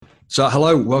So,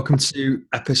 hello, welcome to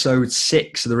episode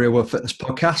 6 of the Real World Fitness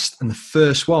Podcast, and the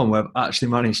first one where I've actually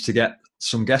managed to get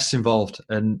some guests involved.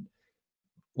 And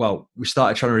well, we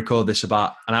started trying to record this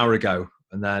about an hour ago,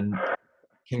 and then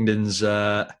Kingdon's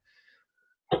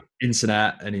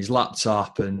internet and his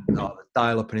laptop and the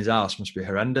dial-up in his house must be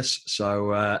horrendous.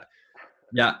 So,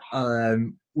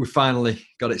 we finally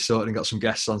got it sorted and got some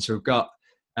guests on. So we've got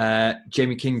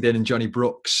Jamie Kingdon and Johnny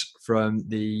Brooks from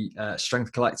the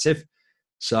Strength Collective.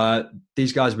 So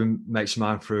these guys have been mates of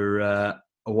mine for a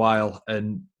while,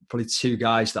 and probably two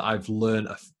guys that I've learned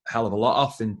a hell of a lot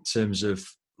off in terms of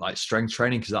like strength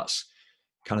training, because that's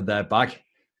kind of their bag.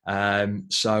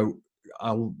 So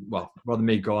rather than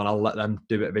me go on, I'll let them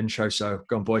do a bit of intro. So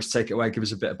go on, boys, take it away. Give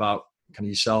us a bit about kind of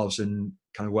yourselves and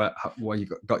kind of where you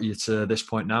got you to this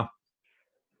point now.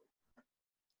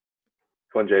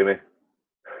 Come on, Jamie.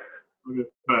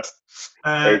 First.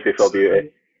 Age before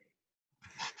beauty.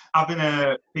 I've been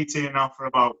a PT now for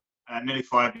about nearly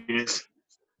 5 years,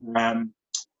 out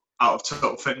of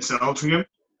Total Fitness and Altrincham.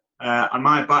 And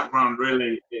my background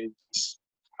really is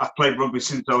I've played rugby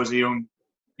since I was a young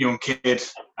kid.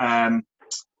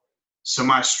 So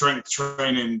my strength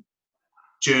training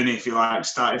journey, if you like,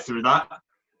 started through that.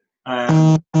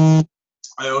 I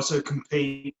also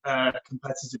compete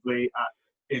competitively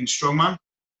in strongman.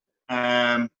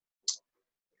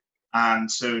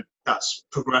 And so that's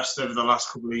progressed over the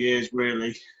last couple of years,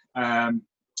 really. That's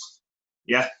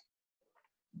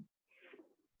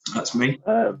me.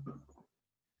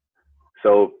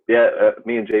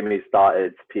 Me and Jamie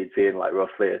started PTing like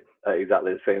roughly at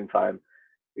exactly the same time,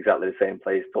 exactly the same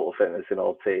place, Total Fitness in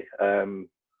OT.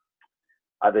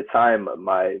 At the time,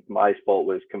 my sport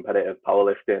was competitive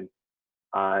powerlifting,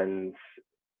 and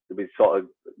it was sort of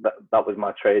that was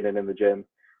my training in the gym,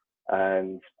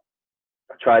 and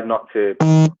I tried not to,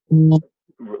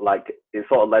 it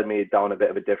sort of led me down a bit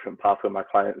of a different path with my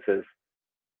clients, as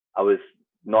I was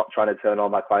not trying to turn all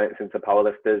my clients into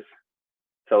powerlifters.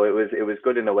 So it was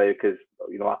good in a way, because,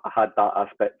 you know, I had that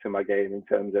aspect to my game in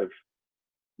terms of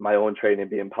my own training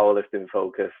being powerlifting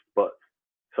focused, but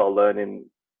sort of learning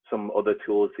some other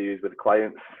tools to use with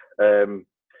clients.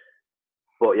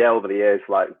 But yeah, over the years,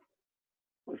 like,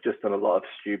 we've just done a lot of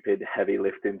stupid, heavy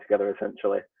lifting together,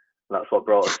 essentially. And that's what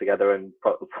brought us together, and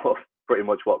pretty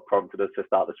much what prompted us to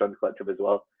start the Strength Collective as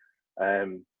well.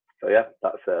 So yeah,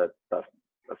 that's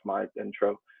my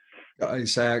intro. I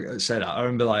say that. I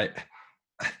remember, like,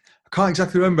 I can't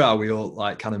exactly remember how we all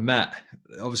like kind of met.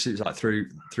 Obviously, it was like through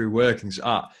work and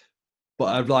stuff.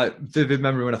 But I've like vivid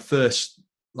memory when I first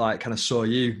like kind of saw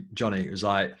you, Johnny. It was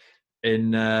like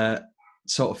in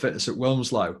Total Fitness at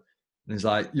Wilmslow, and it's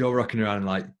like you're rocking around in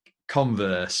like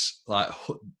Converse, like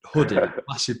hoodie,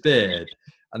 massive beard,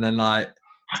 and then like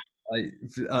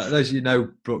those of you know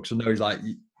Brooks will know he's like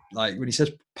when he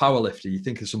says powerlifter, you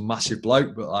think of some massive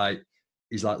bloke, but like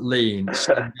he's like lean,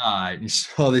 slim guy. And you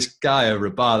saw this guy over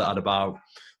a bar that had about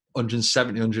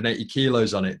 170, 180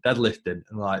 kilos on it, deadlifting,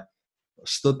 and like I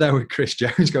stood there with Chris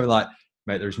Jones going like,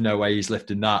 mate, there's no way he's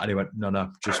lifting that. And he went, no,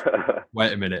 just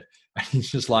wait a minute. And he's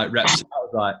just like reps. I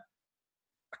was like,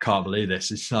 I can't believe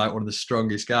this. It's like one of the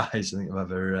strongest guys I think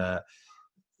I've ever.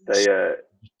 They were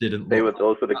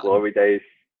those were the glory days.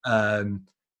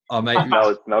 Mate,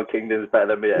 now Kingdon's better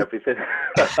than me at everything.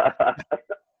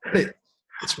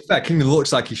 It's fair. Kingdon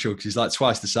looks like he should, because he's like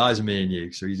twice the size of me and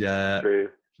you. So he's true.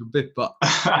 Bit, but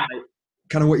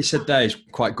kind of what you said there is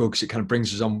quite good, because it kind of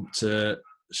brings us on to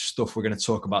stuff we're going to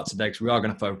talk about today, because we are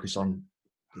going to focus on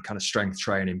the kind of strength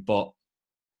training. But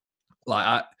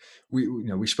like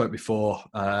we spoke before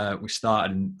we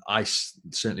started, and I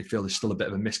certainly feel there's still a bit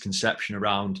of a misconception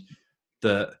around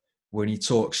that when you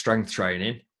talk strength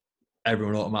training,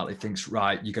 everyone automatically thinks,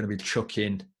 right, you're going to be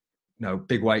chucking,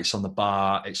 big weights on the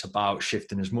bar. It's about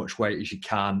shifting as much weight as you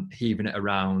can, heaving it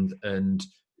around, and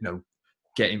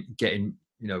getting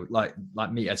like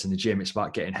meatheads in the gym. It's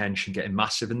about getting hench and getting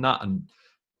massive in that. And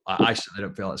I certainly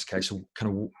don't feel that's the case. So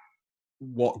kind of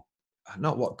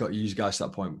what got you guys to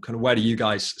that point? Kind of where do you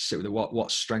guys sit with it?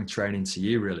 What's strength training to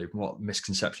you, really? What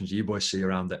misconceptions do you boys see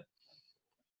around it?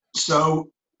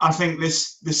 So I think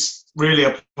this really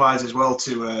applies as well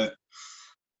to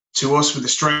us with the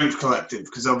Strength Collective,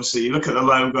 because obviously you look at the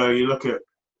logo, you look at,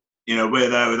 we're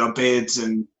there with our beards,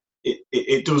 and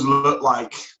it does look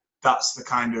like that's the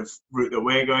kind of route that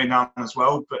we're going down as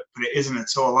well, but it isn't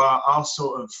at all. Our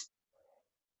sort of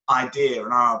idea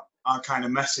and our kind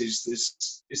of message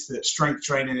is that strength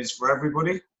training is for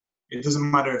everybody. It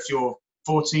doesn't matter if you're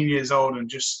 14 years old and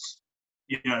just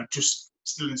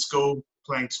still in school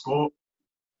playing sport,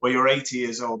 or you're 80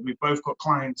 years old. We've both got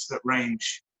clients that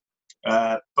range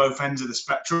both ends of the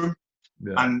spectrum.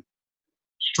 Yeah. And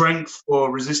strength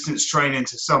or resistance training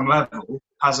to some level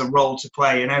has a role to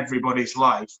play in everybody's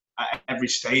life at every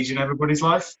stage in everybody's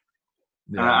life.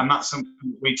 And that's something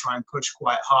that we try and push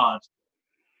quite hard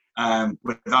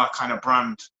with our kind of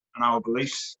brand and our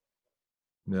beliefs.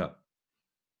 Yeah,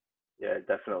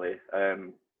 definitely.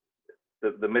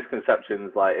 The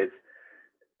misconceptions, like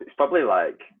it's probably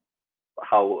like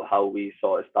how we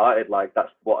sort of started. Like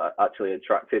that's what actually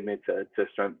attracted me to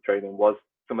strength training, was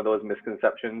some of those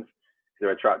misconceptions.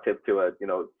 They're attractive to a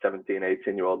 17,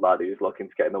 18-year-old lad who's looking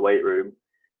to get in the weight room.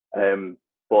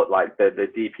 But like the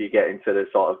deeper you get into the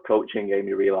sort of coaching game,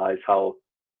 you realize how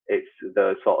it's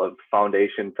the sort of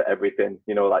foundation for everything.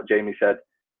 Like Jamie said,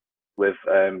 with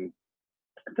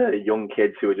the young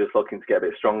kids who are just looking to get a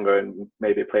bit stronger and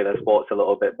maybe play their sports a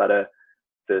little bit better,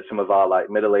 to some of our like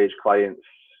middle-aged clients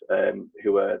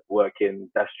who are working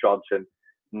desk jobs and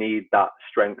need that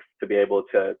strength to be able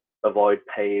to avoid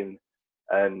pain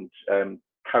and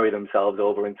carry themselves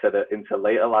over into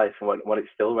later life, and when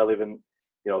it's still relevant,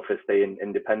 for staying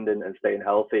independent and staying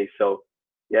healthy. So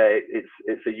yeah,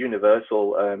 it's a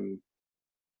universal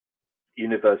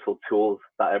tool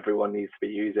that everyone needs to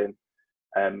be using.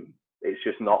 It's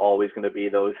just not always going to be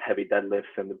those heavy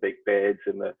deadlifts and the big beards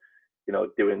and the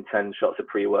doing 10 shots of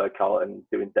pre-workout and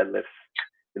doing deadlifts.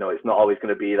 It's not always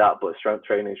going to be that, but strength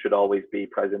training should always be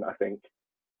present, I think.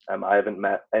 I haven't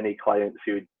met any clients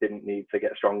who didn't need to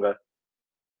get stronger.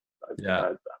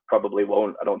 I probably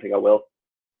won't. I don't think I will.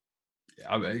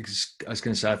 I was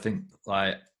going to say, I think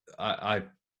like I've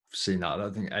seen that. I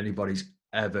don't think anybody's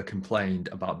ever complained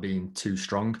about being too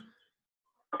strong.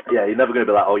 Yeah, you're never going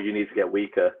to be like, oh, you need to get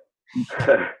weaker.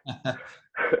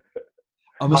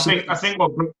 I think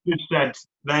what Brooke just said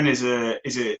then is a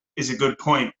good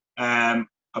point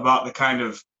about the kind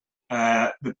of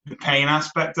the pain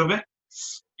aspect of it,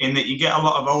 in that you get a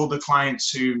lot of older clients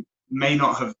who may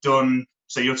not have done.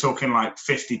 So you're talking like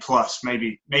 50 plus,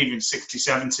 maybe even 60,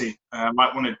 70,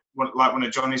 like one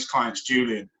of Johnny's clients,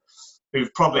 Julian,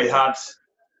 who've probably had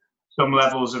some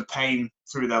levels of pain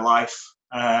through their life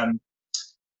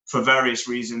for various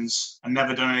reasons and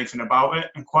never done anything about it.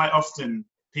 And quite often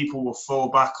people will fall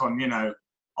back on,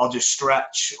 I'll just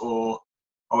stretch, or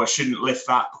I shouldn't lift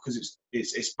that because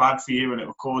it's bad for you and it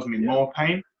will cause me more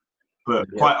pain. But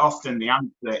quite often the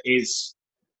answer is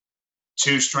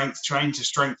to strength train, to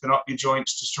strengthen up your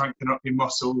joints, to strengthen up your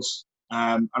muscles.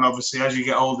 And obviously, as you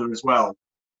get older as well,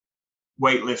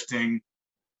 weightlifting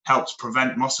helps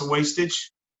prevent muscle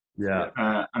wastage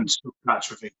and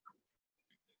atrophy.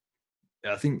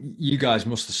 I think you guys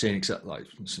must have seen, except like,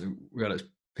 so we got a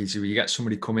PT where you get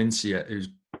somebody come into you who's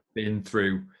been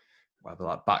through whether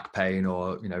like back pain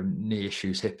or, knee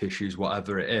issues, hip issues,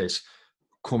 whatever it is,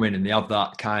 come in and they have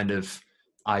that kind of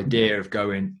idea of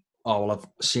going, oh, well,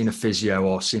 I've seen a physio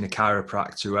or seen a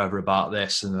chiropractor, whoever, about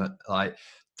this. And like,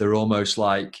 they're almost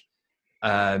like,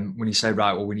 when you say,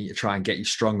 right, well, we need to try and get you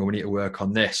stronger, we need to work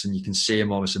on this. And you can see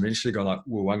them almost immediately going like,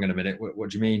 whoa, hang on a minute.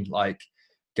 What do you mean? Like,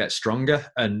 get stronger?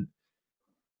 And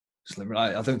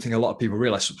I don't think a lot of people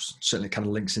realize, certainly kind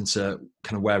of links into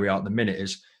kind of where we are at the minute,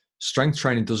 is strength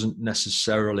training doesn't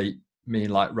necessarily mean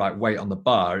like, right, weight on the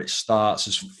bar. It starts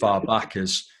as far back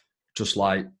as just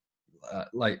like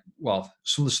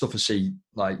some of the stuff I see,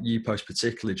 like you post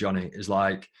particularly, Johnny, is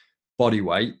like body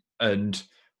weight and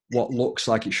what looks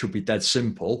like it should be dead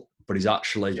simple, but is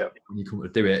actually, when you come to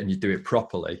do it and you do it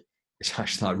properly, it's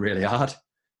actually like really hard.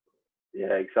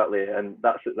 Yeah, exactly. And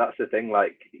that's the thing,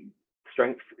 like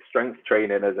strength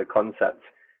training as a concept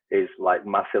is like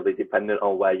massively dependent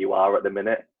on where you are at the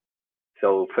minute.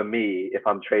 So for me, if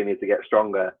I'm training to get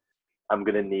stronger, I'm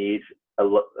going to need a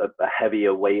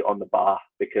heavier weight on the bar,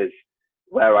 because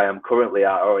where I am currently,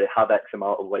 I already have X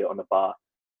amount of weight on the bar.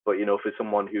 But, for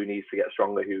someone who needs to get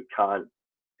stronger, who can't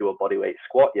do a bodyweight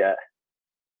squat yet,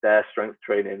 their strength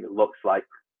training looks like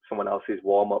someone else's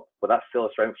warm up, but that's still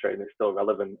a strength training. It's still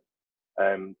relevant.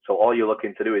 So all you're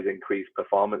looking to do is increase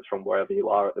performance from wherever you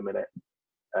are at the minute.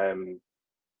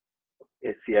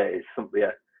 It's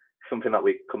something that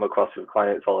we come across with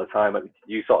clients all the time, and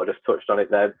you sort of just touched on it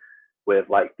then, with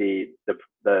like the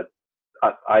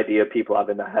idea people have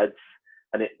in their heads,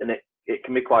 and it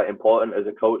can be quite important as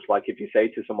a coach. Like if you say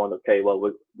to someone, okay, well,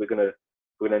 we're gonna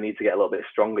need to get a little bit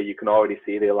stronger, you can already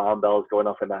see the alarm bells going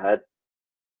off in their head,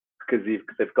 because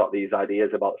they've got these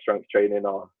ideas about strength training,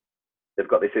 or they've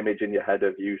got this image in your head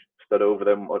of you stood over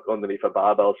them underneath a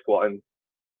barbell squatting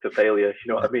to failure. You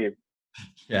know what I mean?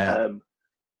 Yeah.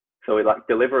 So like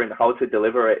how to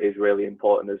deliver it is really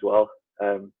important as well.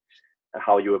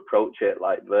 How you approach it,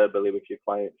 like verbally with your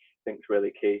clients, I think is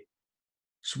really key.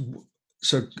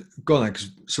 So go on then.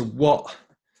 So what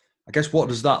I guess what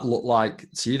does that look like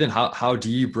to you then? How do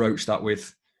you broach that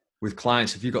with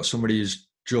clients? If you've got somebody who's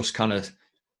just kind of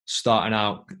starting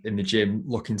out in the gym,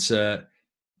 looking to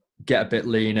get a bit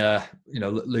leaner,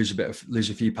 lose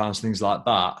a few pounds, things like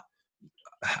that.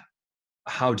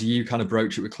 How do you kind of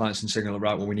broach it with clients and signal,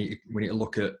 right, well, we need to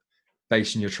look at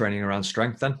basing your training around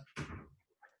strength then?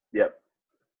 Yep.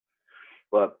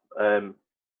 Well,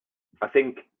 I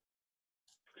think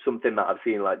something that I've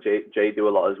seen like Jay do a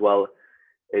lot as well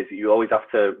is you always have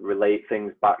to relate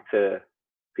things back to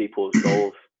people's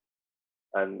goals.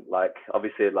 And like,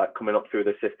 obviously, like coming up through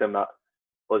the system that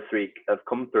us three have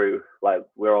come through, like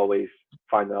we're always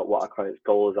finding out what our clients'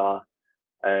 goals are.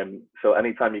 So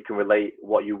anytime you can relate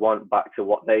what you want back to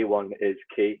what they want is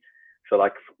key. So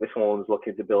like if someone's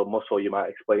looking to build muscle, you might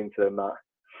explain to them that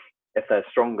if they're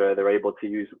stronger, they're able to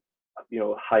use,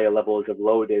 higher levels of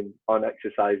loading on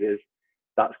exercises.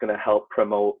 That's going to help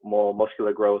promote more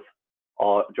muscular growth.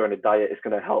 Or during a diet, it's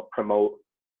going to help promote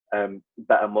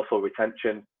better muscle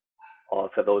retention. Or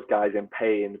for those guys in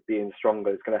pain, being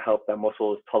stronger is going to help their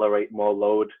muscles tolerate more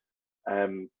load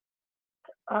and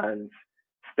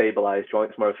stabilize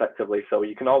joints more effectively. So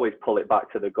you can always pull it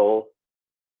back to the goal.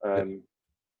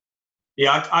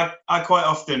 Yeah, I quite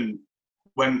often,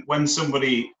 when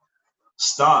somebody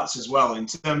starts as well, in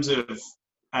terms of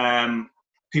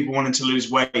people wanting to lose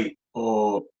weight,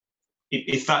 or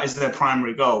if that is their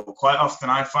primary goal, quite often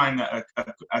I find that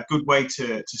a good way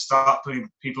to start putting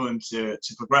people into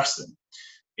to progress them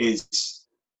is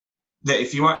that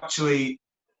if you actually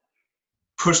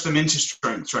push them into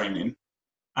strength training,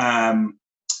 and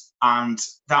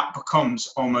that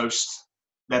becomes almost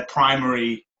their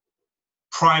primary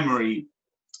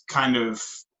kind of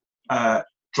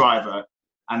driver,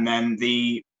 and then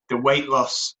the weight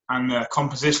loss and the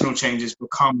compositional changes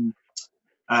become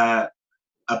a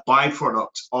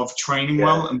byproduct of training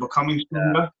well and becoming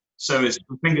stronger. So I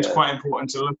think it's quite important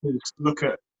to look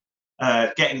at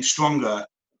getting stronger,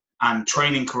 and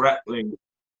training correctly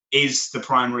is the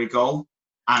primary goal.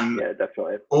 And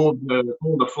definitely. All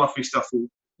the fluffy stuff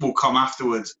will come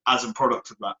afterwards as a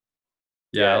product of that.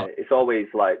 Yeah, it's always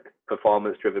like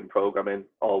performance-driven programming.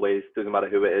 Always, doesn't matter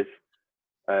who it is.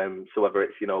 So whether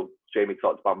it's Jamie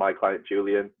talked about my client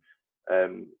Julian,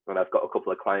 and I've got a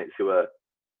couple of clients who are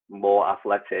more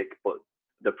athletic, but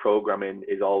the programming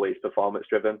is always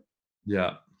performance-driven.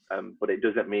 Yeah. But it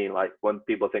doesn't mean like when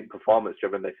people think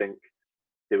performance-driven, they think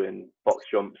doing box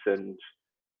jumps and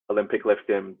Olympic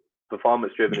lifting.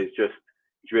 Performance-driven is just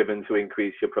driven to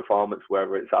increase your performance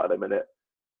wherever it's at the minute.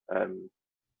 And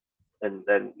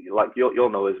then like you'll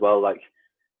know as well, like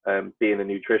being a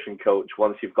nutrition coach,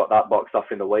 once you've got that boxed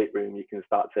off in the weight room, you can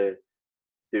start to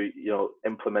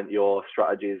implement your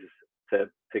strategies to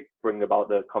bring about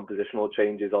the compositional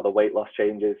changes or the weight loss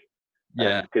changes.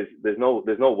 Because there's no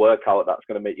workout that's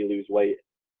going to make you lose weight.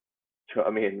 Do you know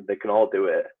what I mean? They can all do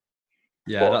it.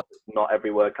 But not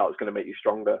every workout is going to make you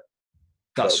stronger.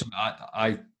 That's something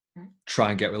I try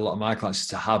and get with a lot of my clients, is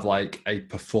to have like a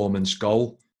performance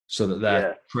goal, so that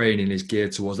their training is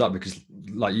geared towards that. Because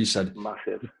like you said,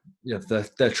 massive.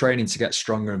 If they're training to get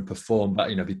stronger and perform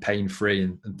better, be pain free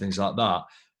and things like that,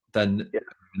 then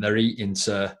they're eating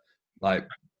to like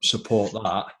support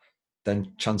that,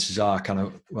 then chances are kind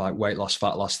of like weight loss,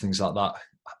 fat loss, things like that,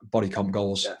 body comp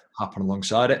goals happen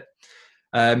alongside it.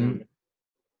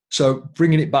 So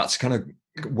bringing it back to kind of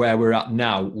where we're at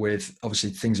now, with obviously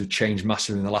things have changed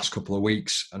massively in the last couple of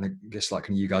weeks, and I guess like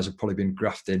you guys have probably been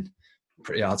grafting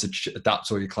pretty hard to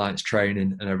adapt all your clients'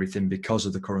 training and everything because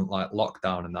of the current like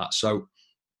lockdown and that. So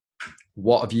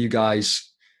what have you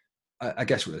guys, I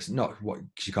guess it's not what,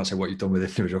 because you can't say what you've done with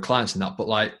individual clients and that, but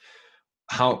like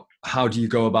how do you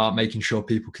go about making sure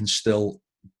people can still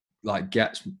like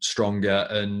get stronger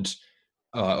and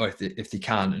or if they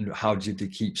can, and how do they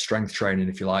keep strength training,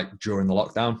 if you like, during the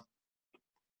lockdown?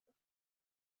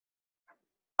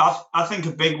 I think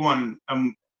a big one,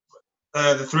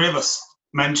 the three of us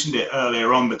mentioned it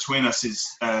earlier on between us, is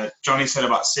Johnny said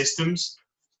about systems,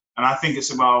 and I think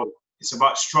it's about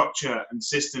structure and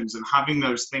systems and having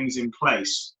those things in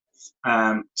place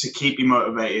to keep you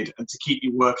motivated and to keep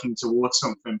you working towards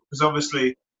something. Because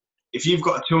obviously, if you've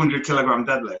got a 200 kilogram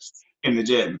deadlift in the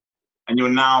gym, and you're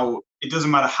now, it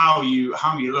doesn't matter how you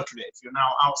look at it, if you're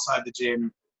now outside the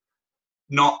gym,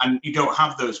 and you don't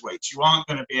have those weights, you aren't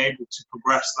going to be able to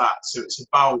progress that. So it's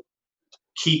about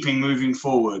keeping moving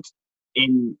forward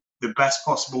in the best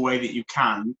possible way that you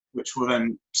can, which will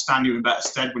then stand you in better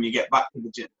stead when you get back to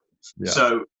the gym.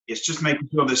 So it's just making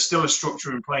sure there's still a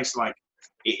structure in place. Like,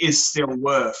 it is still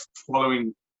worth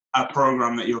following a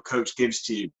program that your coach gives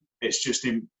to you. It's just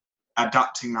in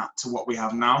adapting that to what we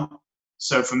have now.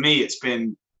 So for me, it's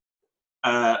been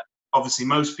obviously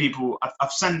most people,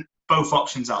 I've sent both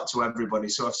options out to everybody.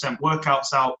 So I've sent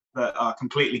workouts out that are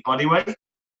completely body weight,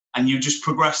 and you just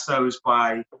progress those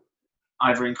by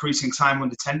either increasing time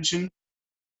under tension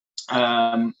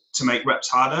to make reps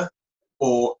harder,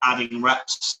 or adding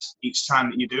reps each time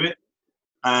that you do it.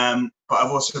 But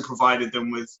I've also provided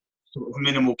them with sort of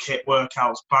minimal kit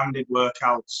workouts, banded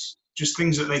workouts, just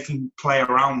things that they can play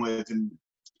around with and,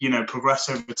 progress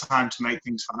over time to make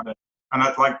things harder. And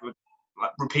I'd like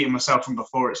repeating myself from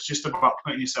before, it's just about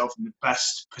putting yourself in the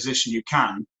best position you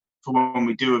can for when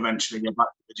we do eventually get back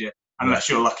to the gym, unless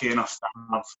you're lucky enough to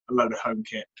have a load of home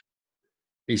kit.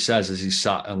 He says as he's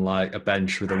sat on like a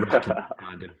bench with a racket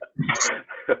behind him.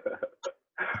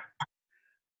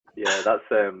 Yeah, that's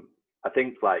I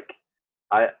think like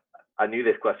I knew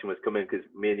this question was coming because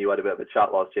me and you had a bit of a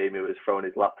chat whilst Jamie was throwing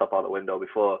his laptop out the window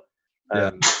before.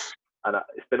 And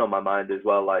it's been on my mind as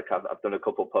well. Like I've done a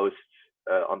couple posts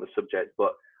on the subject,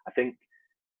 but I think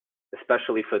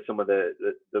especially for some of the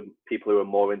people who are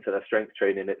more into their strength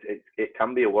training, it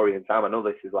can be a worrying time. I know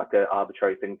this is like an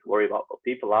arbitrary thing to worry about, but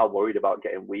people are worried about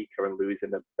getting weaker and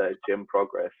losing their gym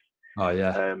progress. Oh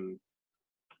yeah.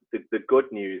 The good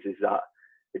news is that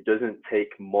it doesn't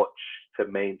take much to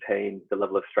maintain the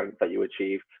level of strength that you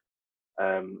achieved,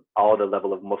 or the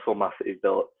level of muscle mass that you've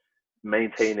built.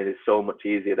 Maintaining is so much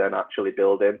easier than actually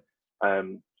building.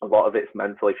 A lot of it's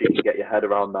mental. If you can get your head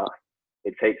around that,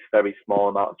 it takes very small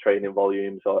amount of training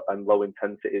volumes and low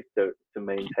intensities to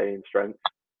maintain strength.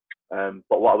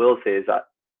 But what I will say is that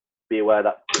be aware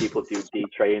that people do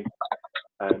detrain.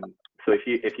 So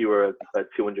if you were a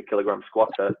 200 kilogram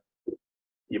squatter,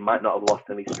 you might not have lost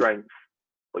any strength,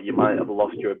 but you might have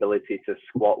lost your ability to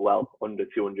squat well under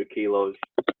 200 kilos.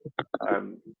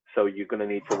 So you're going to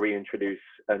need to reintroduce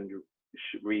and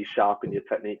resharpen your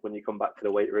technique when you come back to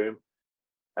the weight room.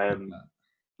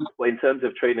 But in terms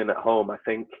of training at home, I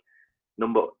think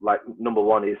number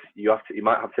one is you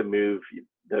might have to move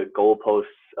the goalposts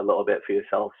a little bit for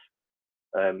yourself.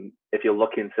 If you're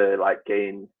looking to like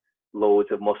gain loads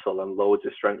of muscle and loads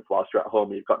of strength whilst you're at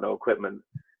home, you've got no equipment,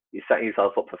 you're setting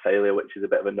yourself up for failure, which is a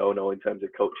bit of a no-no in terms of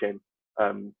coaching.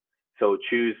 So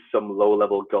choose some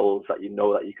low-level goals that you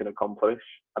know that you can accomplish,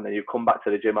 and then you come back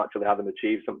to the gym actually having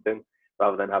achieved something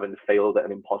rather than having failed at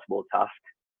an impossible task.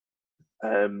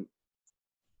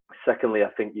 Secondly, I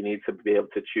think you need to be able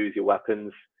to choose your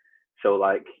weapons. So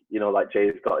like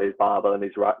Jay's got his barbell and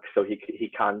his rack, so he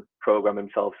can program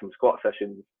himself some squat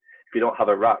sessions. If you don't have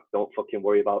a rack, don't fucking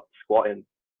worry about squatting,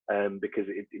 because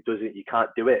you can't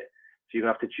do it. So you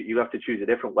have to choose a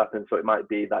different weapon. So it might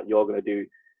be that you're going to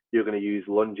use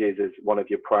lunges as one of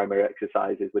your primary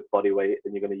exercises with body weight,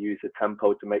 and you're going to use the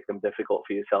tempo to make them difficult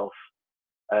for yourself.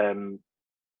 And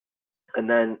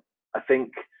then I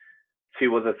think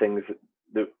two other things.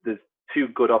 There's two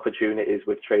good opportunities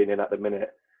with training at the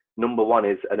minute. Number one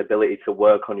is an ability to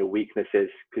work on your weaknesses,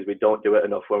 because we don't do it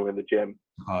enough when we're in the gym.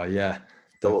 Oh yeah.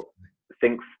 So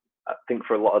I think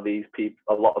for a lot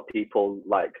of people,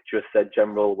 like just their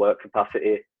general work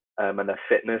capacity and their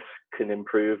fitness can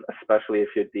improve, especially if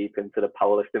you're deep into the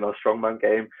powerlifting or strongman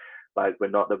game. Like we're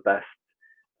not the best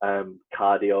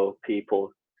cardio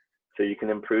people, so you can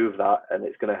improve that, and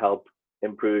it's going to help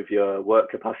improve your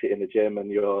work capacity in the gym and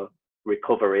your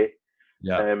recovery.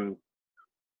 Yeah.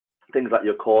 Things like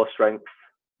your core strength,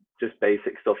 just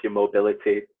basic stuff, your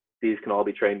mobility, these can all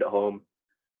be trained at home.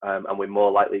 And we're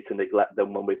more likely to neglect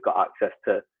them when we've got access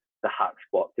to the hack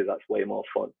squat, because that's way more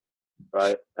fun,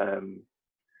 right?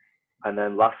 And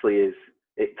then lastly is,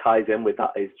 it ties in with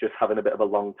that, is just having a bit of a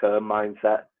long-term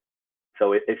mindset.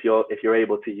 So if you're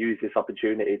able to use this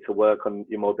opportunity to work on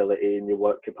your mobility and your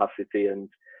work capacity and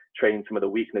train some of the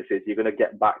weaknesses, you're going to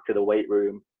get back to the weight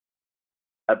room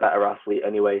a better athlete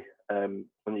anyway, and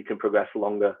you can progress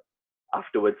longer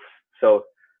afterwards. So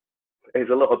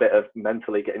it's a little bit of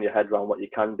mentally getting your head around what you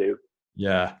can do.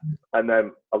 Yeah. And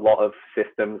then a lot of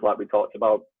systems like we talked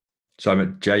about. So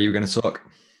Jay, you were going to talk?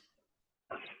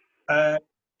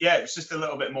 Yeah, it's just a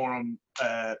little bit more on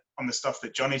the stuff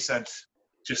that Johnny said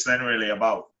just then, really,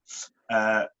 about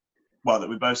that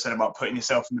we both said about putting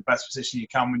yourself in the best position you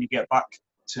can when you get back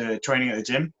to training at the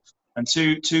gym. And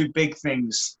two big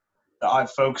things that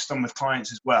I've focused on with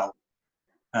clients as well,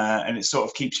 and it sort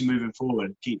of keeps you moving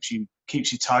forward, keeps you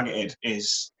targeted,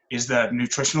 is their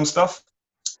nutritional stuff,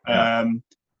 and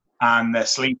their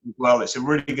sleep as well. It's a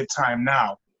really good time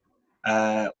now,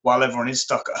 while everyone is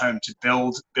stuck at home, to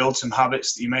build some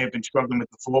habits that you may have been struggling with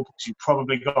before, because you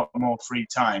probably got more free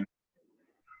time.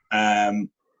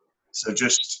 So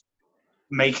just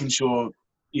making sure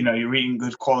you're eating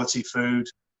good quality food,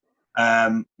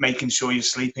 making sure you're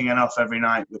sleeping enough every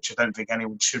night, which I don't think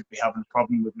anyone should be having a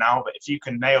problem with now. But if you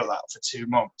can nail that for 2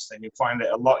 months, then you'll find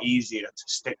it a lot easier to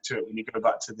stick to it when you go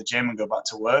back to the gym and go back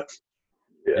to work.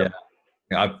 Yeah.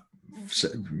 I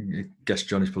guess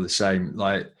Johnny's probably the same.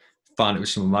 Like, find it with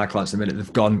some of my clients the minute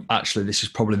they've gone, actually, this is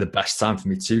probably the best time for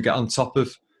me to get on top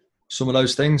of some of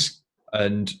those things.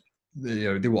 And,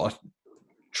 they want to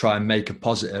try and make a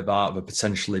positive out of a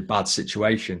potentially bad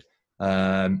situation,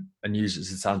 and use it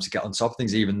as a time to get on top of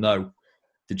things, even though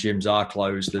the gyms are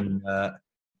closed and, a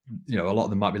lot of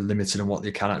them might be limited on what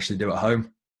they can actually do at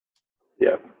home.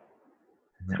 Yeah.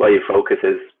 That's where your focus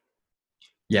is.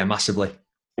 Yeah, massively.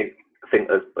 I think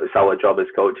it's our job as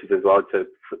coaches as well to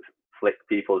flick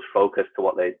people's focus to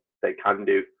what they can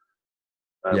do.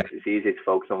 It's easy to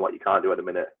focus on what you can't do at the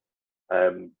minute.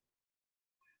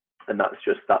 And that's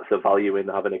the value in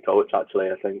having a coach, actually.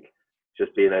 I think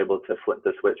just being able to flip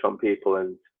the switch on people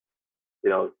and,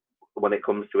 when it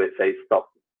comes to it, say, stop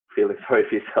feeling sorry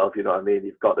for yourself, you know what I mean?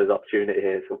 You've got this opportunity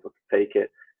here, so take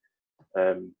it.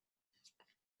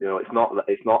 It's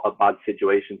not a bad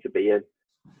situation to be in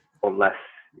unless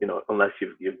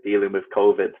you're dealing with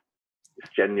COVID.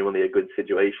 It's genuinely a good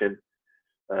situation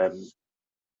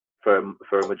for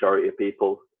a majority of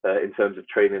people in terms of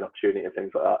training opportunity and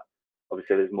things like that.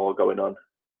 Obviously, there's more going on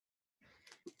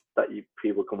that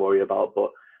people can worry about, but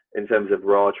in terms of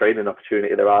raw training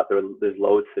opportunity, there's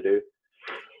loads to do.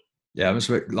 Yeah, I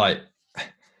was I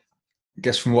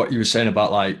guess from what you were saying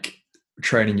about like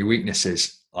training your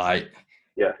weaknesses,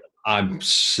 I'm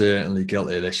certainly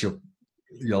guilty of this.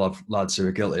 You'll have lads who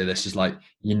are guilty of this. Is like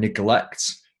you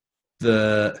neglect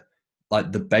the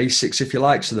basics, if you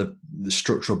like, so the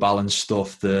structural balance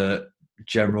stuff, the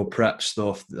general prep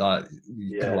stuff, like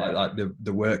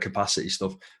the work capacity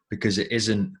stuff, because it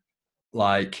isn't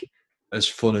like as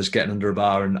fun as getting under a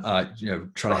bar and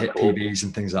trying to hit PBs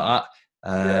and things like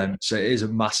that. So it is a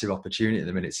massive opportunity at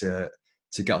the minute to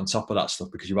get on top of that stuff,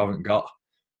 because you haven't got,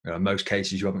 in most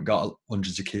cases, you haven't got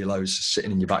hundreds of kilos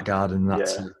sitting in your back garden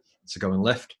to go and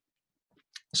lift.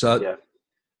 So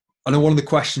I know one of the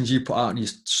questions you put out in your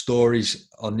stories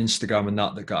on Instagram and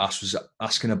that got asked was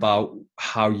asking about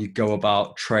how you go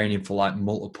about training for like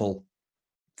multiple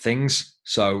things.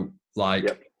 So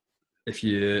if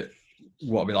you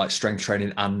want to be like strength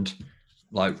training and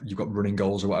like you've got running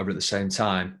goals or whatever at the same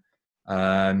time,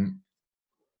 how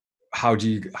would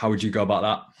you go about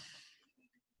that?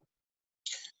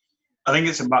 I think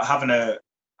it's about having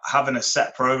a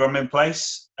set program in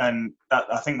place, and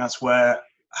I think that's where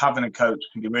having a coach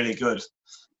can be really good.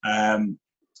 In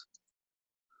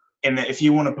that, if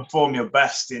you want to perform your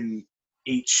best in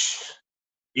each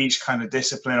kind of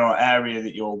discipline or area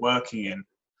that you're working in,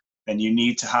 then you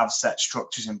need to have set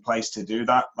structures in place to do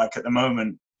that. Like at the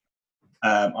moment,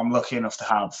 I'm lucky enough to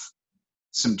have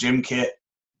some gym kit,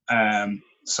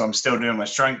 so I'm still doing my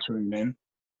strength training,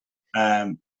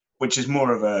 which is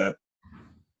more of a,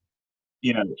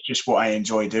 it's just what I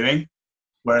enjoy doing.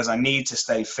 Whereas I need to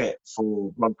stay fit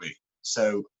for rugby.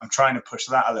 So I'm trying to push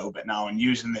that a little bit now and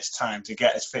using this time to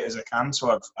get as fit as I can.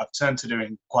 So I've turned to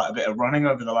doing quite a bit of running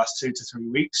over the last 2 to 3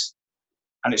 weeks.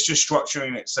 And it's just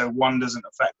structuring it so one doesn't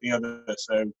affect the other.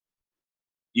 So,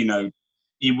 you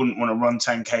wouldn't want to run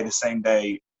 10K the same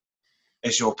day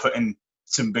as you're putting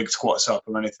some big squats up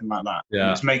or anything like that. Yeah.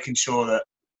 And it's making sure that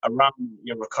around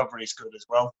your recovery is good as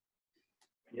well.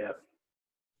 Yeah.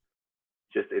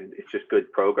 It's just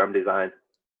good program design.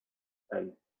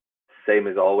 And same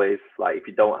as always, like if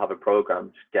you don't have a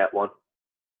program, just get one.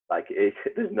 Like there's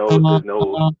no I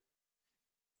don't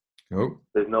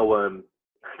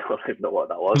even know what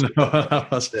that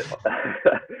was.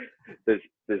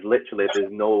 there's literally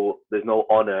there's no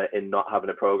honor in not having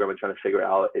a program and trying to figure it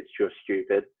out. It's just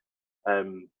stupid.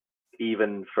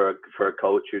 Even for a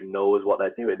coach who knows what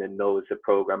they're doing and knows the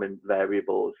programming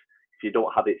variables, if you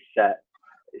don't have it set,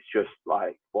 it's just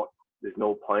like what? There's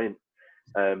no point.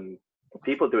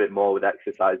 People do it more with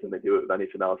exercise than they do it with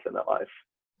anything else in their life.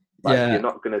 You're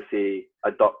not going to see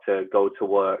a doctor go to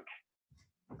work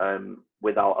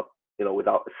without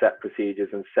set procedures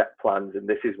and set plans. And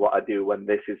this is what I do when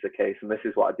this is the case, and this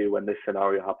is what I do when this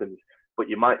scenario happens. But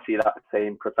you might see that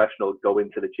same professional go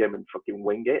into the gym and fucking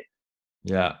wing it.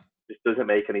 Yeah, it just doesn't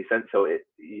make any sense. So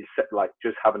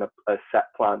just having a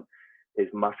set plan is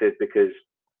massive, because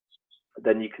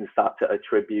then you can start to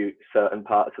attribute certain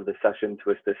parts of the session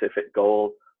to a specific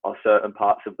goal or certain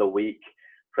parts of the week.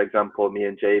 For example, me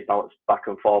and Jay bounce back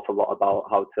and forth a lot about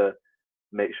how to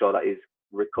make sure that he's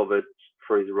recovered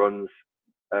for his runs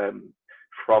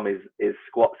from his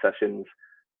squat sessions,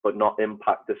 but not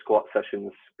impact the squat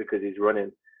sessions because he's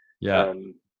running. Yeah.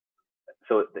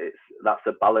 so that's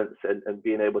a balance, and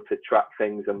being able to track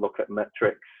things and look at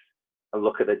metrics and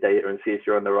look at the data and see if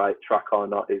you're on the right track or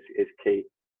not is key.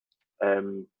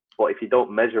 But if you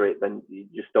don't measure it, then you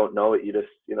just don't know it. You just,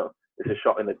 it's a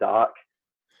shot in the dark.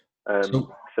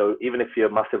 So even if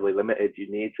you're massively limited, you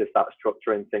need to start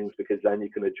structuring things, because then you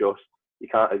can adjust. You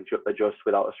can't adjust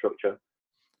without a structure.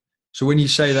 So when you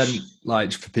say then,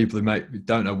 like for people who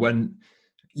don't know, when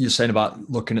you're saying about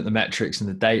looking at the metrics and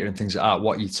the data and things like that,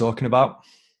 what are you talking about?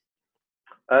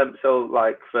 So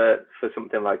like for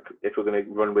something like, if we're going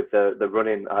to run with the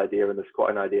running idea and the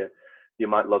squatting idea, you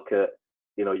might look at,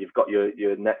 you've got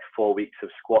your next 4 weeks of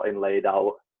squatting laid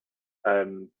out.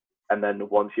 And then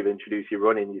once you've introduced your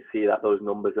running, you see that those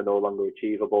numbers are no longer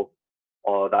achievable,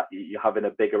 or that you're having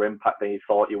a bigger impact than you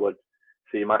thought you would.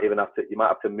 So you might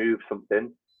have to move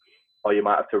something, or you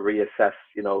might have to reassess,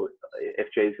 if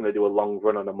Jay's going to do a long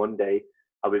run on a Monday,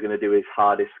 are we going to do his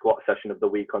hardest squat session of the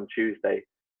week on Tuesday?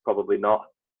 Probably not.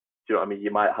 Do you know what I mean?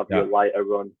 You might have your lighter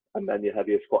run, and then you have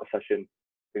your squat session,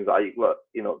 things like, well,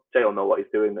 Jay will know what he's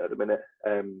doing at the minute.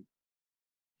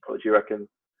 What do you reckon?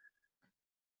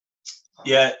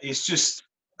 Yeah, it's just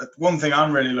one thing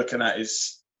I'm really looking at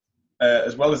is,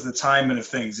 as well as the timing of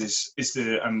things, is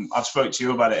the I've spoke to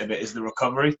you about it a bit, is the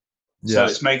recovery. Yes. So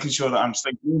it's making sure that I'm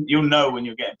sleeping. You'll know when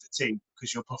you're getting fatigued,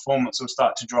 because your performance will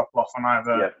start to drop off on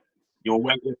either your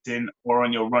weightlifting or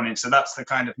on your running. So that's the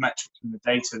kind of metrics and the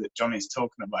data that Johnny's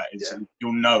talking about. Is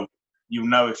you'll know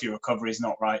if your recovery is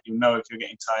not right. You'll know if you're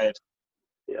getting tired.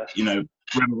 Yeah.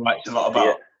 Remember writes a lot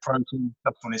about protein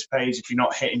stuff on his page. If you're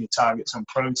not hitting your targets on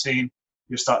protein,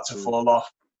 you'll start to fall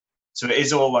off. So it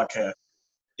is all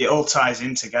it all ties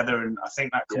in together. And I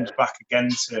think that comes back again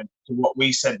to what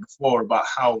we said before about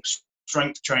how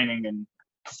strength training and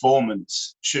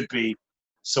performance should be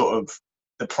sort of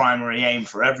the primary aim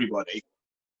for everybody.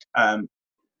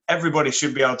 Everybody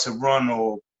should be able to run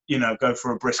or, go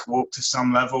for a brisk walk to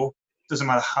some level. Doesn't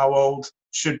matter how old,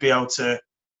 should be able to,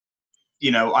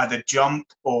 either jump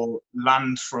or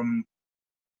land from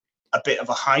a bit of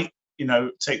a height,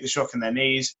 take the shock in their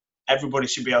knees. Everybody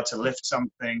should be able to lift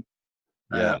something,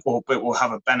 or it will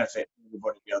have a benefit.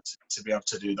 Everybody be able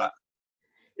to do that.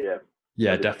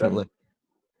 Yeah, definitely.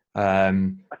 I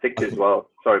think as well.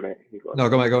 Sorry, mate. No,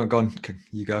 go on.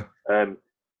 You go.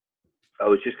 I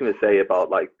was just going to say about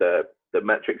like the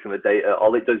metrics and the data.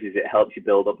 All it does is it helps you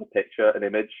build up a picture, an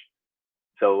image.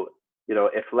 So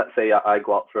if let's say I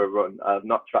go out for a run, I've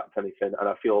not tracked anything, and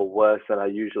I feel worse than I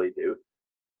usually do,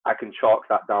 I can chalk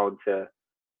that down to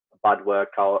a bad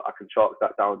workout. I can chalk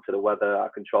that down to the weather. I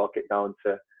can chalk it down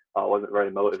to I wasn't very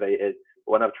motivated.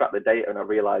 But when I've tracked the data and I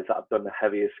realise that I've done the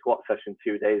heaviest squat session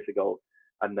 2 days ago,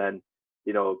 and then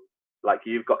like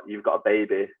you've got a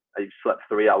baby and you've slept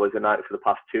 3 hours a night for the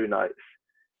past 2 nights,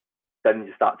 then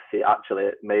you start to see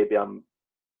actually maybe I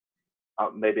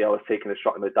was taking a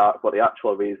shot in the dark, but the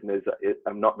actual reason is that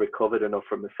I'm not recovered enough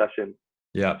from the session.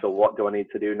 Yeah. So what do I need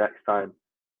to do next time?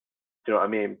 Do you know what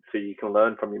I mean? So you can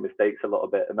learn from your mistakes a little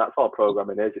bit, and that's all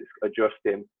programming is. It's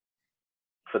adjusting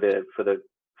for the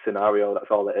scenario. That's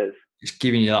all it is. It's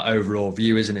giving you that overall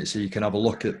view, isn't it? So you can have a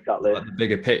look at the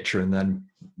bigger picture and then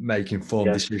make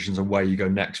informed decisions on where you go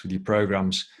next with your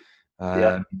programs.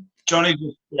 Johnny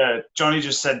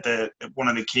just said one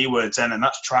of the keywords then, and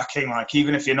that's tracking. Like,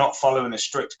 even if you're not following a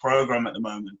strict program at the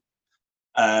moment,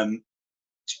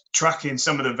 tracking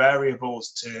some of the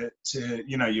variables to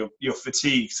your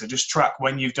fatigue. So just track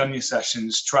when you've done your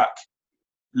sessions.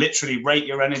 Literally rate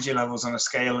your energy levels on a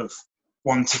scale of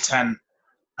 1 to 10.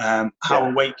 How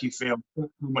awake you feel, how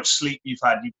much sleep you've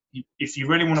had. If you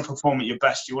really want to perform at your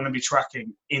best, you want to be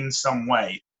tracking in some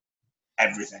way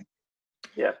everything.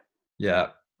 Yeah. You've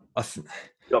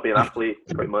got to be an athlete,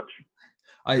 pretty much.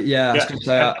 I was going to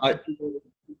say,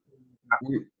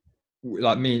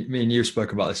 like me and you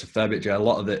spoke about this a fair bit, Jay. A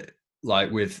lot of it, like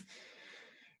with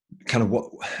kind of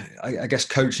what I guess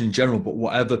coaching in general, but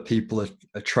whatever people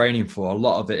are training for, a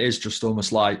lot of it is just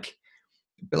almost like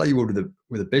a bit like you would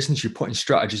with a business. You're putting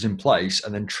strategies in place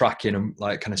and then tracking and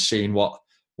like kind of seeing what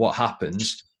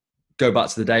happens. Go back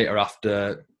to the data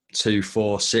after 2,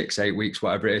 4, 6, 8 weeks,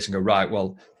 whatever it is, and go, right,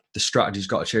 well, the strategy's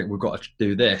got to change. We've got to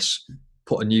do this,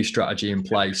 put a new strategy in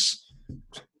place,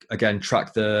 again,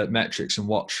 track the metrics and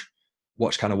watch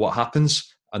kind of what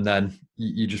happens. And then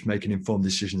you're just making informed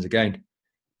decisions again.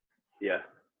 Yeah,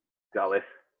 exactly.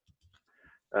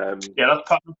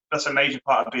 That's a major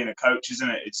part of being a coach, isn't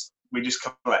it? We just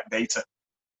collect data.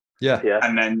 Yeah.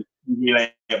 And then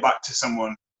relay it back to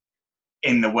someone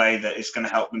in the way that is going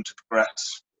to help them to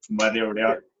progress from where they already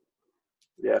are.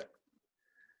 Yeah.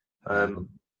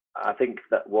 I think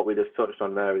that what we just touched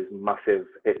on there is massive.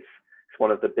 It's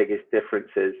one of the biggest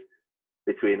differences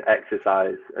between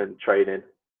exercise and training.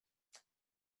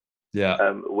 Yeah.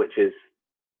 Which is,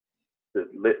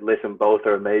 listen, both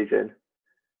are amazing.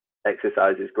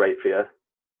 Exercise is great for you.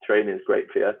 Training is great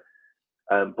for you.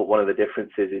 But one of the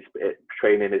differences is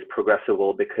training is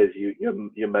progressible because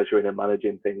you're measuring and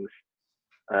managing things.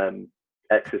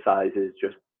 Exercise is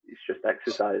just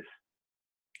exercise.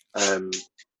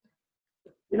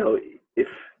 You know, if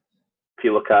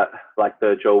you look at like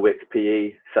the Joe Wicks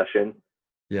PE session,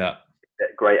 Yeah.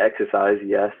 Great exercise,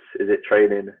 yes. Is it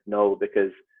training? No,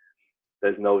 because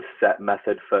there's no set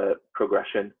method for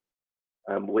progression,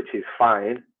 which is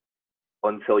fine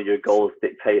until your goals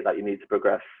dictate that you need to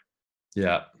progress.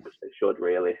 Yeah. Which they should,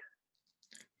 really.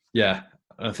 Yeah.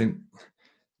 I think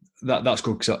that's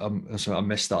good because I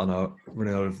missed that.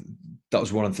 That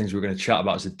was one of the things we were going to chat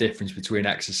about, is the difference between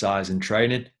exercise and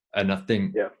training. And I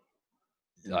think,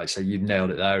 like I say, you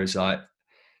nailed it there. Is like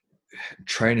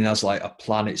training has like a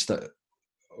plan. It's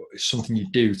something you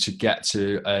do to get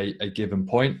to a given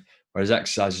point, whereas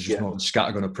exercise is just more of a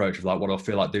scattergun approach of like, what do I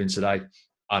feel like doing today?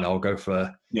 And I'll go for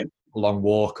a long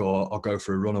walk, or I'll go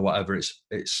for a run, or whatever. It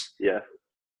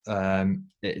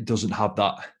doesn't have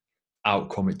that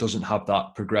outcome. It doesn't have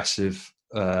that progressive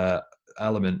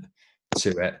element to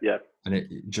it. Yeah. And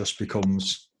it just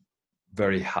becomes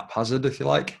very haphazard, if you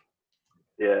like.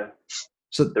 Yeah.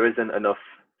 So there isn't enough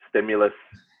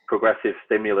progressive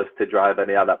stimulus to drive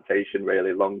any adaptation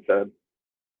really long term.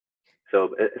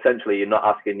 So essentially, you're not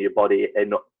asking your body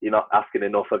you're not asking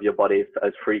enough of your body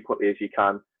as frequently as you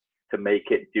can to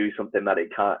make it do something that it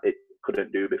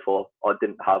couldn't do before or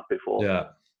didn't have before. Yeah.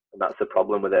 And that's the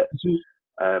problem with it.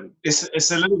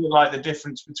 It's a little bit like the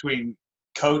difference between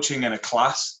coaching and a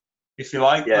class, if you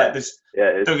like. Yeah.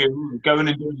 Like going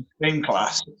and doing a spin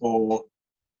class or,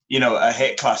 you know, a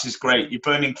HIIT class is great. You're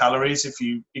burning calories.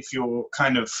 If you're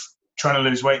kind of trying to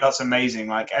lose weight, that's amazing.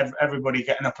 Like everybody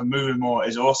getting up and moving more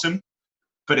is awesome.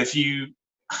 But if you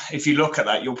look at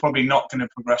that, you're probably not going to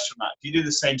progress from that. If you do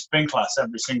the same spin class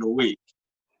every single week,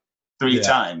 3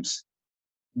 times,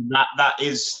 that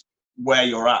is where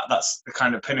you're at. That's the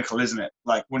kind of pinnacle, isn't it?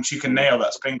 Like once you can nail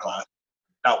that spin class,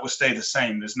 that will stay the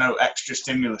same. There's no extra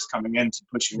stimulus coming in to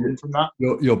push you in from that.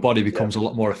 Your body becomes a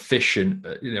lot more efficient.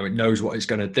 You know, it knows what it's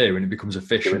going to do, and it becomes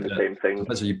efficient. Doing the same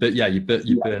thing. So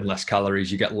you burn less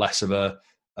calories. You get less of a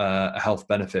health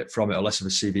benefit from it, or less of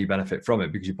a CV benefit from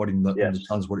it, because your body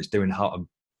understands what it's doing, how to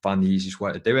find the easiest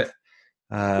way to do it.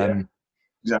 Exactly.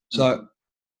 So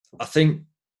I think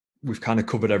we've kind of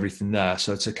covered everything there.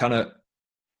 So to kind of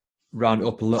round it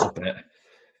up a little bit,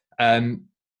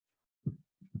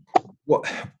 what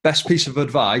best piece of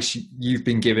advice you've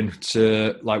been given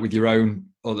to, like, with your own,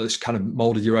 or that's kind of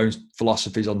molded your own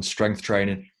philosophies on strength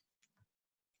training?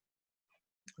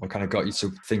 What kind of got you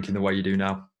to thinking the way you do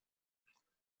now?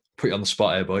 Put you on the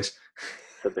spot here, boys.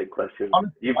 It's a big question.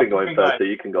 You've been going first, so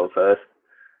you can go first.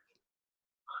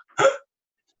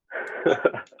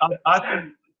 I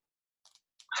think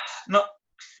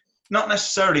not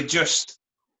necessarily just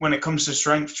when it comes to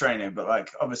strength training, but like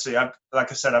obviously,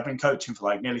 like I said, I've been coaching for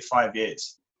like nearly 5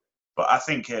 years. But I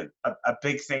think a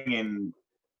big thing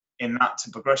in that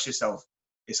to progress yourself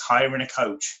is hiring a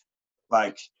coach.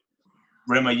 Like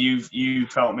Rimmer, you've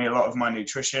helped me a lot of my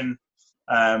nutrition.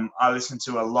 I listen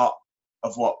to a lot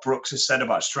of what Brooks has said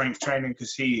about strength training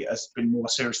because he has been more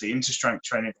seriously into strength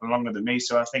training for longer than me.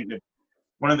 So I think that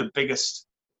one of the biggest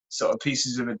sort of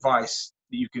pieces of advice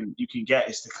that you can get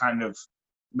is to kind of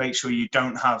make sure you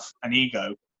don't have an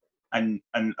ego and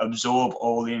absorb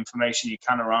all the information you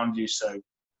can around you. So,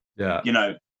 you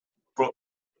know, Brooks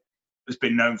has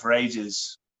been known for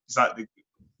ages. He's like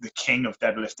the king of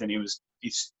deadlifting.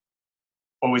 He's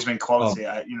always been quality.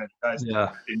 Guys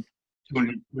been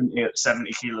 220 at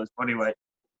 70 kilos body weight.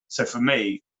 So for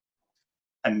me,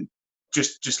 and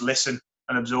just listen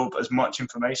and absorb as much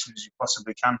information as you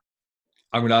possibly can.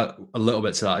 I'm going to add a little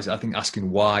bit to that. I think asking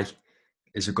why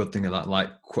is a good thing of that, like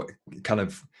kind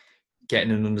of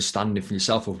getting an understanding for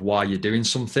yourself of why you're doing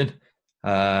something.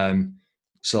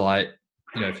 So like,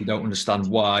 you know, if you don't understand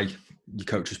why your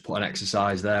coach has put an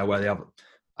exercise there where they have,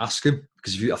 ask him,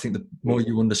 because I think the more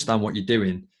you understand what you're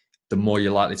doing, the more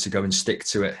you're likely to go and stick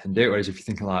to it and do it. Whereas if you're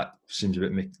thinking like, seems a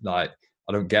bit like,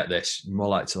 I don't get this, you're more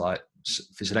likely to, like,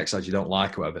 if it's an exercise you don't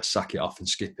like or whatever, sack it off and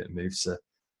skip it and move to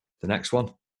the next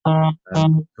one.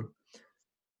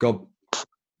 Go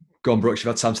on, Brooks,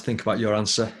 you've had time to think about your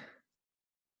answer.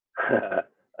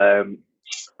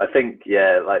 I think,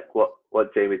 like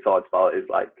what Jamie talked about is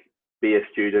like, be a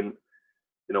student.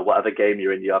 You know, whatever game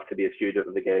you're in, you have to be a student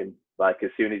of the game. Like,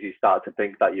 as soon as you start to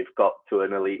think that you've got to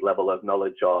an elite level of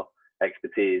knowledge or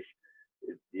expertise,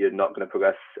 you're not going to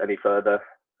progress any further.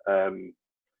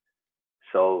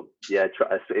 So yeah,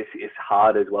 it's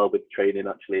hard as well with training.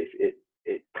 Actually,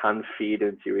 it can feed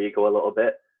into your ego a little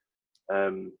bit.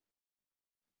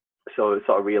 So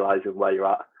sort of realizing where you're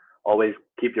at. Always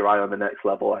keep your eye on the next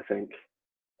level, I think,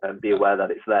 and be aware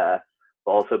that it's there,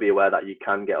 but also be aware that you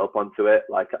can get up onto it.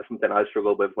 Like something I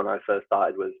struggled with when I first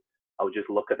started was I would just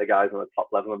look at the guys on the top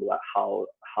level and be like, how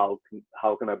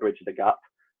can I bridge the gap?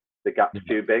 The gap's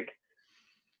too big.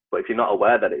 But if you're not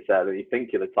aware that it's there, then you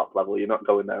think you're the top level. You're not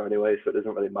going there anyway, so it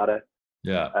doesn't really matter.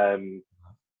 Yeah.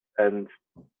 And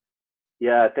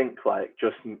yeah, I think like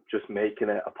just making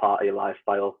it a part of your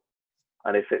lifestyle.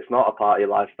 And if it's not a part of your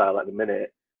lifestyle at the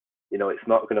minute, you know, it's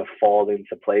not going to fall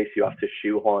into place. You have to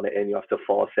shoehorn it in. You have to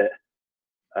force it.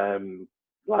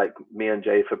 Like me and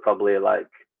Jay for probably like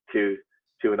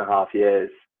 2.5 years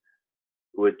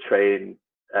would train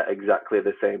at exactly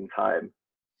the same time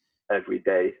every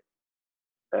day.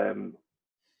 It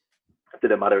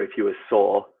didn't matter if you were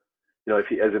sore. You know, if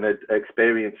you, as an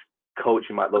experienced coach,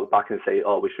 you might look back and say,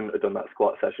 "Oh, we shouldn't have done that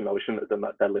squat session, or we shouldn't have done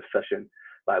that deadlift session."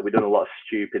 Like we've done a lot of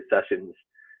stupid sessions,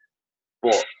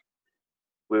 but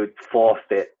we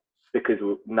forced it because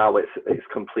now it's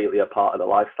completely a part of the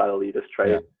lifestyle. You just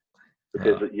train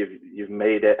because you've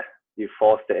made it, you've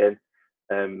forced it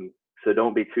in. So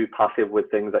don't be too passive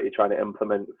with things that you're trying to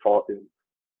implement.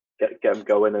 Get them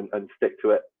going and stick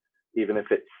to it, even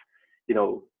if it's, you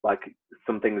know, like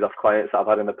some things off clients that I've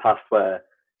had in the past where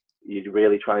you're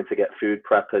really trying to get food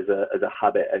prep as a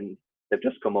habit, and they've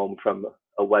just come home from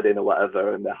a wedding or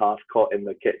whatever, and they're half caught in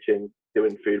the kitchen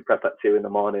doing food prep at 2 a.m.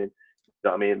 You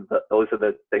know what I mean? But those are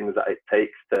the things that it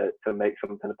takes to make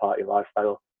something a part of your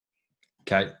lifestyle.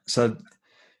 Okay, so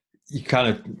you kind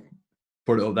of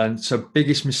put it up then. So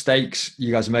biggest mistakes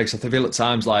you guys make. So I feel at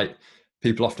times like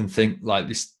people often think like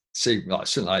this, see like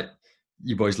something like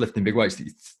you boys lifting big weights that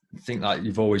you think like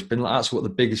you've always been like that. So what are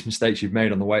the biggest mistakes you've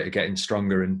made on the way to getting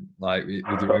stronger and like with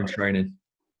your own training?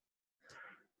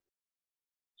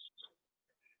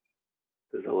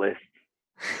 There's a list.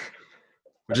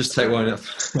 We'll just take one.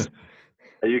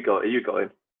 Are you going?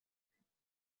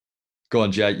 Go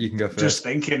on, Jay. You can go first. Just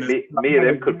thinking. Me and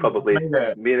him could probably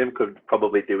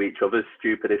do each other's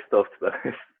stupidest stuff. To be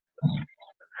honest.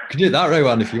 You can do that,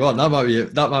 Rowan, if you want. That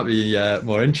might be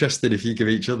more interesting if you give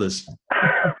each other's.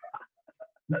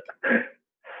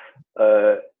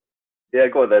 Yeah,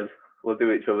 go on then. We'll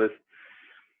do each other's.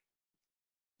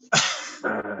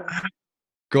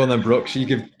 Go on then, Brooks. You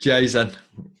give Jay's then.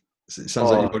 It sounds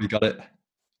like you've already got it.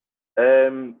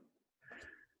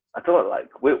 I don't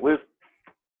like with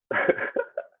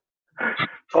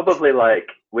probably like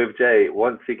with Jay.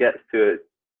 Once he gets to it,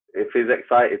 if he's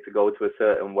excited to go to a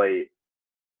certain weight,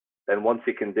 then once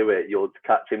he can do it, you'll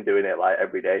catch him doing it like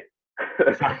every day.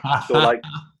 So like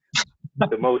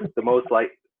the most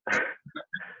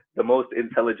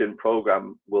intelligent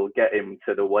program will get him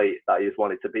to the weight that he's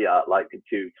wanted to be at, like a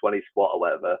 220 squat or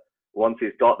whatever. Once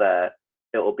he's got there,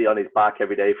 it'll be on his back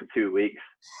every day for 2 weeks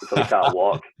until he can't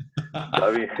walk.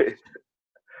 I mean,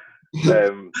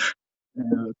 and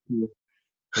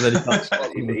then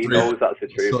he knows that's the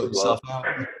truth as well.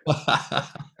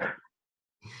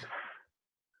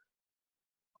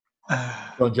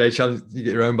 Go on, Jay, you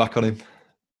get your own back on him.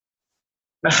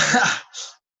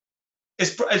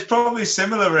 It's probably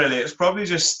similar, really. It's probably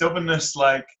just stubbornness.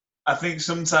 Like, I think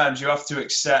sometimes you have to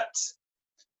accept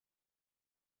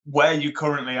where you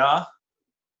currently are.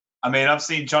 I mean, I've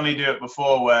seen Johnny do it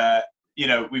before where, you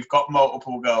know, we've got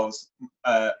multiple goals,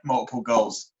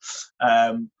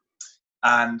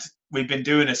 and we've been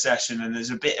doing a session and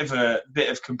there's a bit of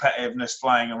competitiveness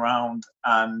flying around,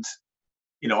 and,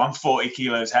 you know, I'm 40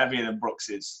 kilos heavier than Brooks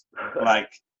is.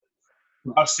 Like,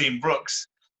 I've seen Brooks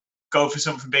go for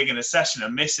something big in a session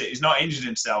and miss it. He's not injured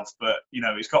himself, but, you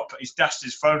know, he's dashed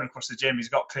his phone across the gym. He's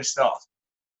got pissed off.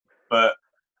 But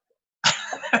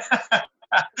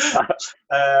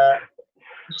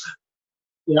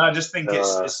yeah, I just think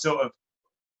it's sort of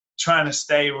trying to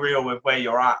stay real with where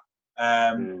you're at.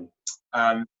 And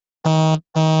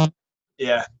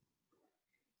yeah.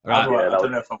 Right. I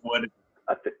don't know if I've worded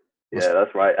it. Yeah,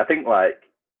 that's right. I think like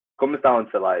comes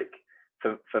down to like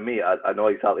for me, I know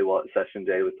exactly what session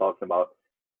Jay was talking about.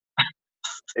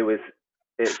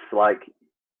 It's like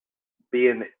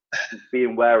being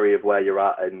wary of where you're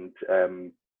at, and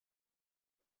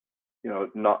you know,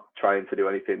 not trying to do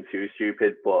anything too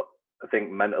stupid, but I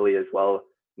think mentally as well,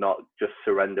 not just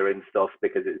surrendering stuff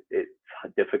because it's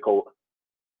difficult.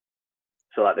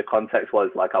 So like the context was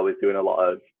like I was doing a lot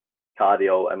of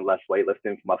cardio and less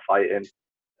weightlifting for my fighting,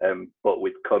 but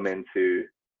we'd come into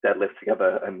deadlift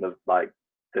together, and the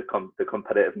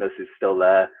competitiveness is still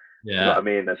there. You know what I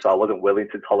mean? And so I wasn't willing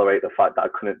to tolerate the fact that I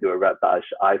couldn't do a rep that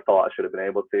I thought I should have been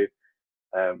able to.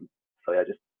 So yeah,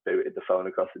 just booted the phone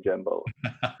across the gym. But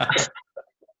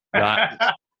right.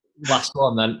 Last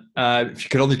one then. If you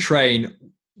could only train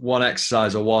one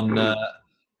exercise or one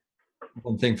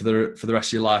thing for the rest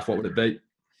of your life, what would it be?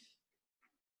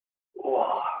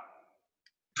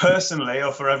 Personally,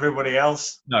 or for everybody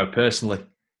else? No, personally.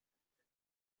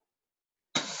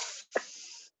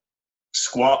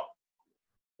 Squat.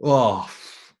 Oh.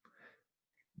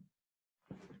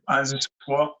 As a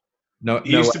squat. No, it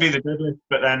used to be the deadlift,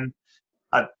 but then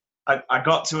I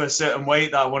got to a certain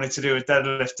weight that I wanted to do with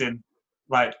deadlifting.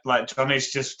 Like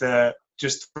Johnny's just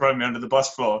thrown me under the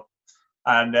bus floor,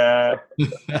 and tried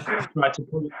to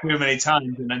pull it too many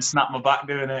times, and then snapped my back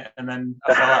doing it, and then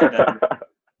I fell out of deadlift.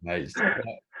 Mate,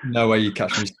 no way you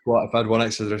catch me squat. If I had one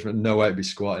exercise, no way I'd be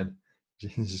squatting.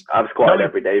 Jesus. I've squatted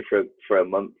every day for a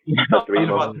month, for 3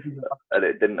 months, and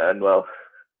it didn't end well.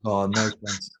 Oh, no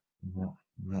chance. No.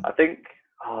 I think,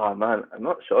 oh man, I'm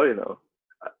not sure, you know.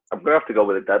 I'm gonna have to go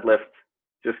with a deadlift,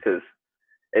 just because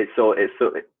it's so.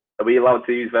 Are we allowed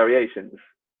to use variations?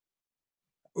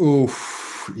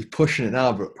 Oof, you're pushing it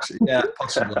now, Brooks. Yeah,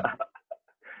 possibly.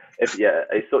 It's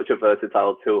such a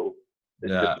versatile tool.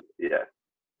 Yeah.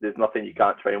 There's nothing you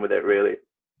can't train with it really.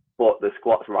 But the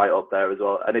squat's right up there as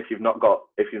well. And if you've not got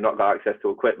access to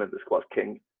equipment, the squat's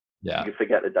king. Yeah. You can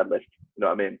forget the deadlift. You know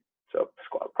what I mean? So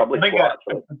probably I think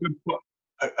squat.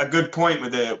 A good point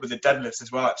with the deadlift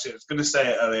as well. Actually, I was going to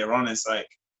say it earlier on. Is like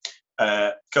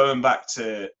going back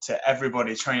to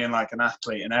everybody training like an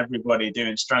athlete and everybody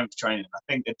doing strength training. I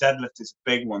think the deadlift is a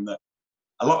big one that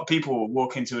a lot of people will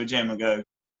walk into a gym and go,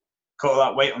 "Cut all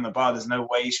that weight on the bar. There's no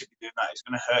way you should be doing that. It's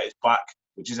going to hurt his back,"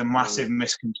 which is a massive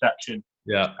misconception.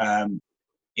 Yeah.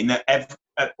 In that,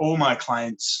 all my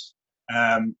clients,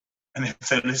 and if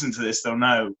they listen to this, they'll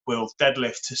know, will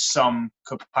deadlift to some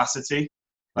capacity.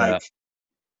 Like,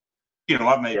 you know,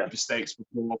 I've made mistakes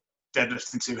before,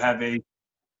 deadlifting too heavy.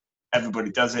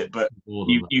 Everybody does it, but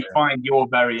you find your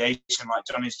variation, like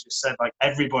Johnny's just said, like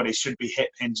everybody should be hip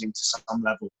hinging to some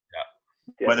level.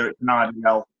 Yeah. Whether it's an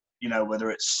RDL, you know, whether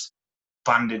it's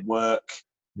banded work.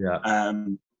 Yeah. But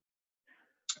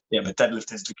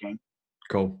deadlift is the king.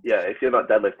 Cool. Yeah, if you're not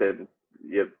deadlifting,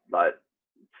 you like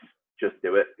just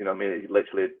do it. You know what I mean? You're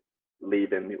literally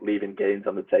leaving gains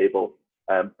on the table.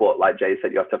 But like Jay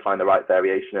said, you have to find the right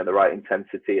variation and the right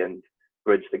intensity and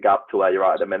bridge the gap to where you're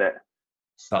at the minute.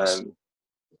 I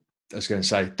was going to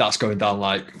say, that's going down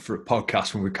like for a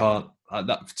podcast when we can't.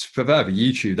 That for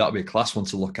YouTube, that'd be a class one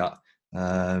to look at.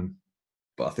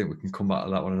 But I think we can come back to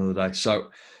that one another day. So,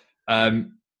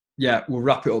 we'll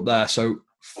wrap it up there. So,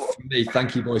 for me,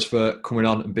 thank you boys for coming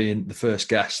on and being the first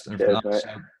guest. And Cheers,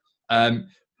 so,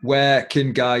 where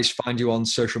can guys find you on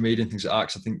social media and things like that?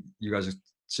 Because I think you guys are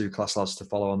two class lads to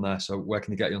follow on there. So, where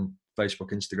can they get you on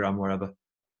Facebook, Instagram, wherever?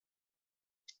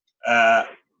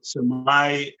 So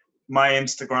my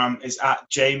Instagram is at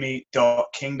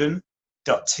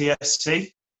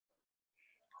jamie.kingdon.tsc.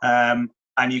 And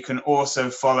you can also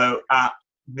follow at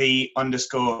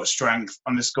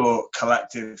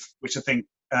 _strength_collective, which I think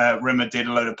Rimmer did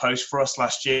a load of posts for us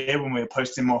last year when we were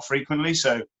posting more frequently.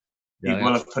 So he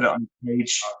will have put it on the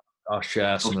page. I'll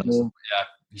share some of that stuff. Yeah,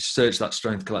 you search that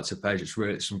Strength Collective page. It's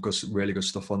really some good, really good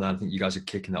stuff on there. I think you guys are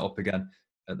kicking that up again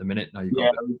at the minute. Now you've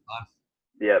got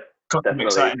definitely.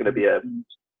 It's going to be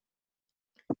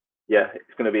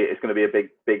it's going to be a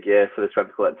big year for the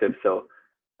Strength Collective. So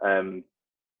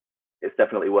it's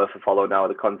definitely worth a follow now.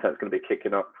 The content's going to be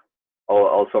kicking up.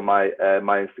 Also, my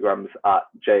Instagram's at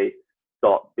j.brks,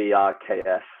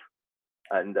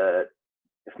 and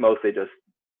it's mostly just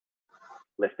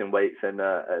lifting weights and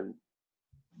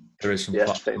there is some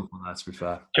stuff on there, to be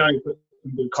fair. Johnny put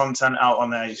some good content out on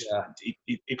there.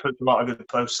 He puts a lot of good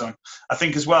posts on. I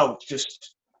think as well,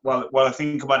 just while I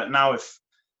think about it now, if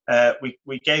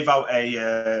we gave out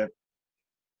a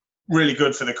really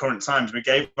good for the current times, we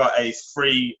gave out a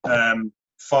free 5,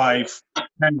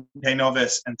 10K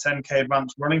novice and 10K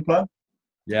advanced running plan.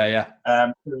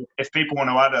 If people want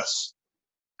to add us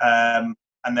and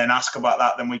then ask about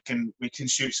that, then we can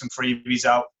shoot some freebies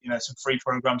out, you know, some free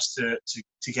programs to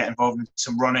get involved in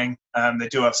some running. They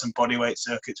do have some bodyweight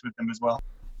circuits with them as well.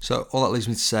 So all that leaves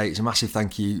me to say is a massive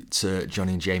thank you to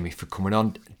Johnny and Jamie for coming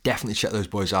on. Definitely check those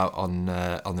boys out on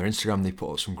their Instagram. They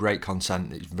put up some great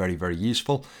content. It's very, very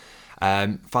useful.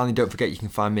 Finally, don't forget you can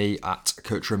find me at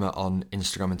Coach Rimmer on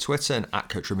Instagram and Twitter, and at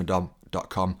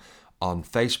coachrimmerdom.com on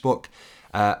Facebook.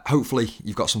 Hopefully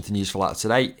you've got something useful out of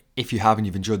today. If you have and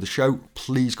you've enjoyed the show,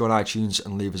 please go on iTunes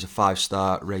and leave us a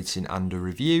 5-star rating and a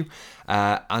review.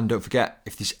 And don't forget,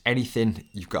 if there's anything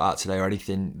you've got out today or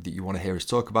anything that you want to hear us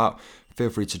talk about, feel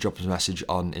free to drop us a message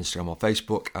on Instagram or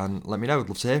Facebook and let me know. I'd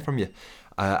love to hear from you.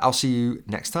 I'll see you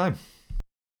next time.